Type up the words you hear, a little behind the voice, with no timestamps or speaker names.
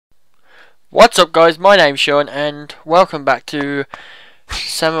What's up guys, my name's Sean and welcome back to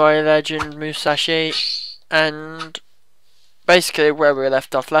Samurai Legend Musashi. And basically where we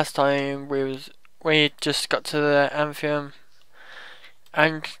left off last time, we just got to the Amphium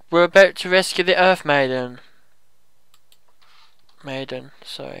and we're about to rescue the Earth Maiden.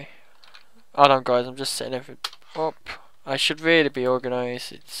 Sorry. Hold on guys, I'm just setting everything up. I should really be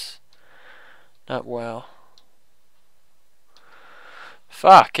organised, it's not well.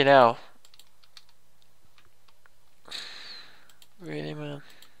 Fucking hell. Really, man.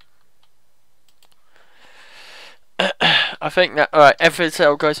 I think that alright, everything's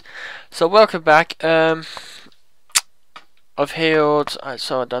settled guys. So welcome back. I've healed,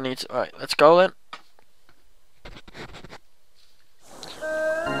 so I don't need to. Alright, let's go then.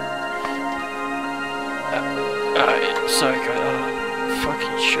 Alright, sorry guys. Oh,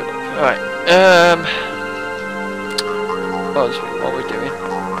 fucking shut up. Alright, what are we doing?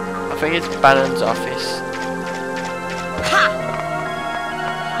 I think it's Bannon's office.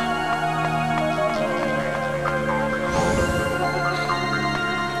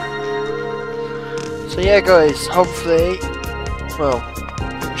 So yeah guys, hopefully, well,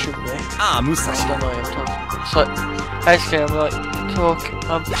 it should be. Musashi. I don't know what I'm talking. So basically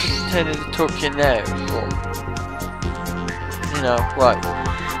I'm pretending to talk to you now, but you know, right.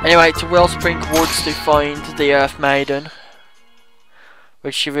 Anyway, to Wellspring Woods to find the Earth Maiden,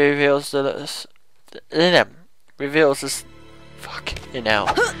 which she reveals reveals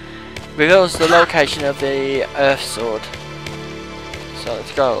the location of the Earth Sword. So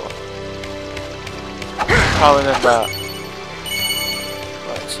let's go. Can't remember.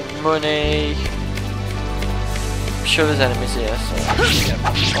 Right, some money. I'm sure there's enemies here, so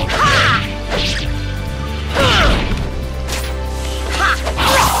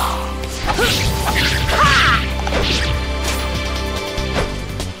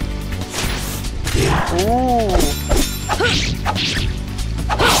ooh.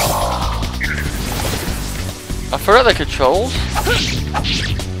 I forgot the controls.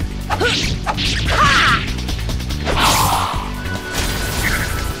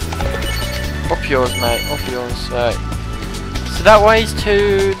 Up yours, mate. Up yours. Right. So that way's to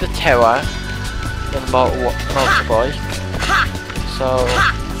the tower in the motorbike. So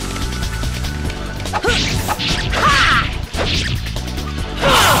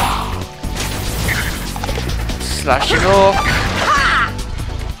slashing up.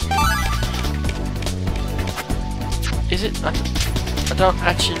 Is it? I don't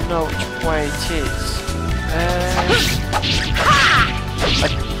actually know which way it is.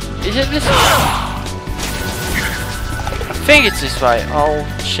 Is it this way? I think it's this way. I'll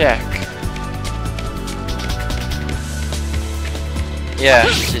check. Yeah,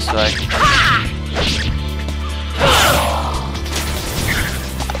 it's this way.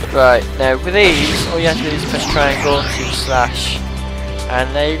 Right, now with these, all you have to do is press triangle to slash.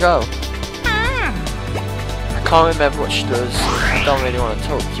 And there you go. I can't remember what she does. I don't really want to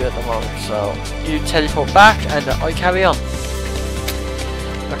talk to you at the moment, so you teleport back and I carry on.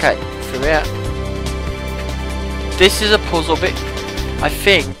 Okay, through here. This is a puzzle bit. I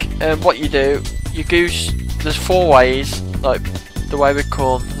think what you do, you goose. There's four ways, like the way we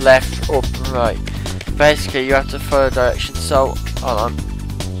come, left, up, and right. Basically, you have to follow directions. So hold on,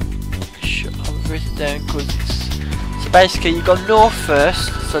 I've written down because it's. So basically, you go north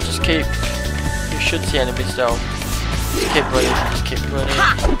first. So just keep. You should see enemies though. Just keep running. Just keep running.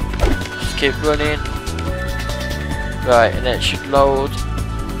 Just keep running. Right, and then it should load.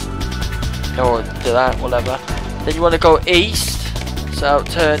 Or do that, whatever. Then you want to go east, so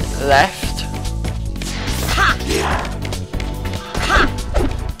turn left.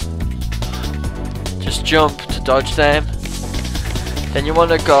 Just jump to dodge them. Then you want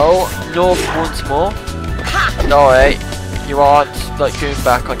to go north once more. No way, you aren't like going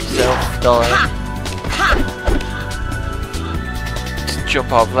back on yourself. No way. Just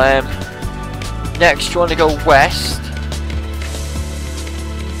jump over them. Next, you want to go west.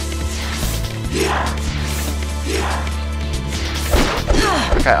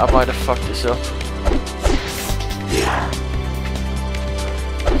 Okay, I might have fucked this up.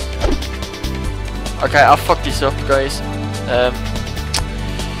 Okay, I'll fuck this up, guys. I've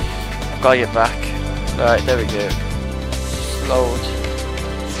got to get back. Right, there we go. Load.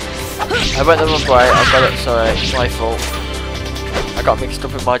 I went the wrong way. I got it. Sorry, it's my fault. I got mixed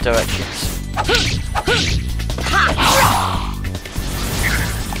up in my directions.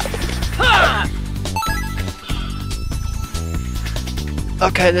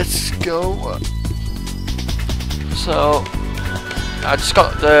 Okay, let's go. So I just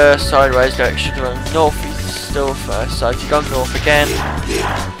got the sideways direction to run north is still first, so if you go north again,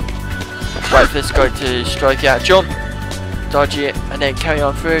 Wait for this guy to strike out. Jump, dodge it, and then carry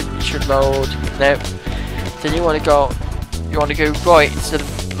on through. You should load. Now, then you want to go right instead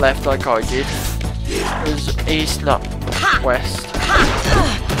of left like I did. It was east, not west.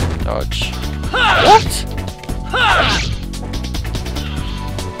 Dodge. What?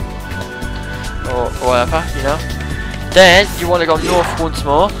 Or whatever, you know. Then you want to go north once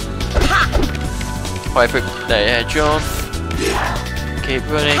more. Wait for it. There, yeah, jump. Keep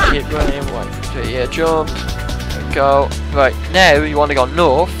running, wait for it, yeah, jump. Go. Right, now you want to go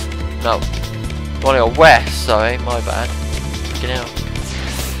north. No. You want to go west, sorry, my bad. Get out.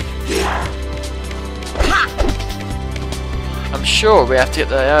 I'm sure we have to get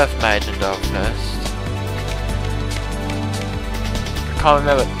the Earth Maiden dog first. I can't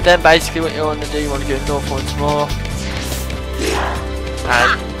remember. Then basically what you want to do, you want to go north once more.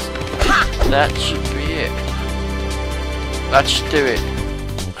 And that should be it. That should do it.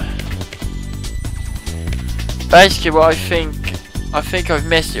 Basically what I think I've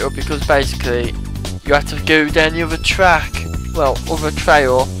messed it up because basically you have to go down the other track. Well, other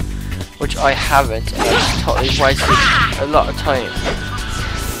trail, which I haven't, and I just totally wasted a lot of time.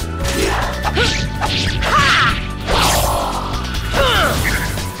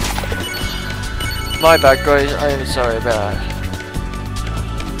 My bad guys, I am sorry about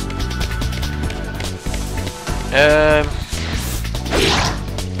that.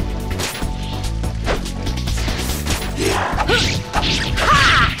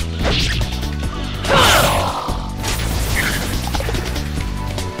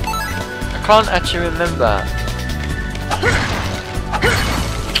 I can't actually remember.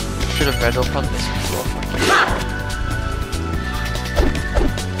 Should have read up on this before.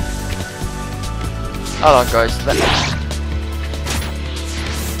 Hold on guys, let me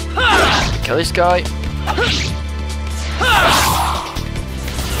kill this guy.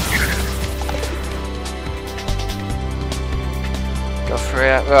 Go for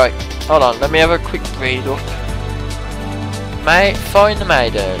it. Right, hold on, let me have a quick read up. Find the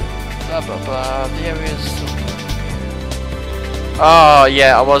maiden. Blah blah blah, the area's... Oh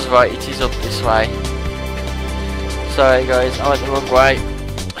yeah, I was right, it is up this way. Sorry guys, I went the wrong way.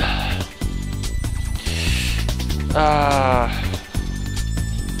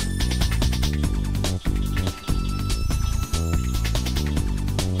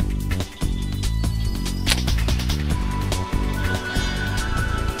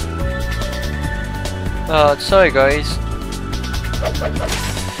 Sorry guys. I can't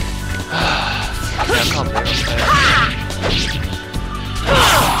believe I'm there.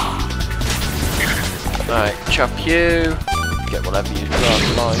 Right, chop you. Get whatever you got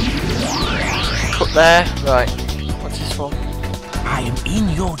line. Cut there. Right. What's this for? I am in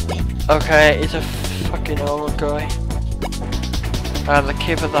your debt. Okay, it's a fucking old guy. And the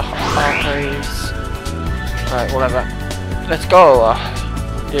kid of the arteries. Right, whatever. Let's go.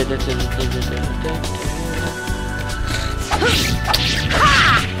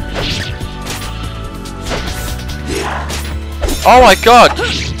 Oh my god!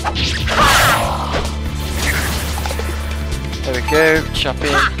 There we go, chop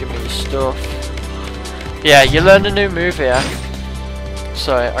in, give me your stuff. Yeah, you learned a new move here.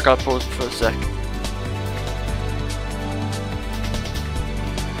 Sorry, I gotta pause for a sec.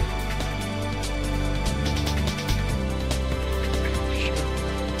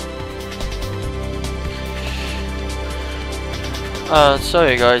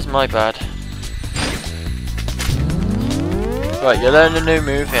 Sorry guys, my bad. Right, you learn a new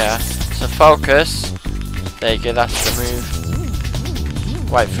move here. So focus. There you go, that's the move.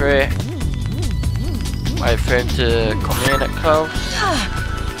 Wait for it. Wait for him to come in at close.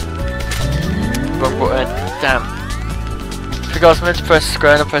 Wrong button. Damn. Forgot I was meant to press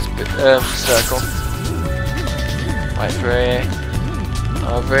square and I pressed circle. Wait for it.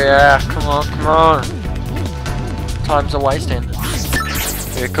 Over here. Come on, come on. Time's a wasting.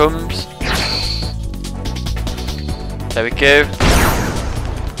 Here it comes. There we go.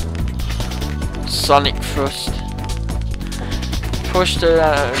 Sonic thrust. Push the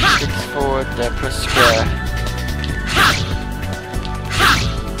sticks forward, then press square.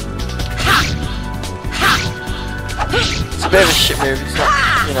 It's a bit of a shit move, it's not,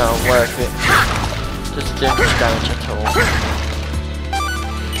 you know, worth it. Doesn't do much damage at all.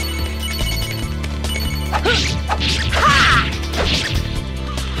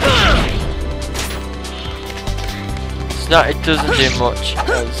 No, it doesn't do much,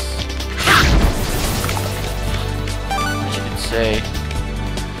 as you can see.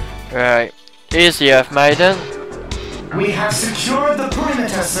 Right, here's the Earth Maiden. We have secured the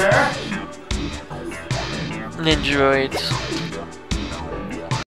perimeter, sir. Ninjaroids.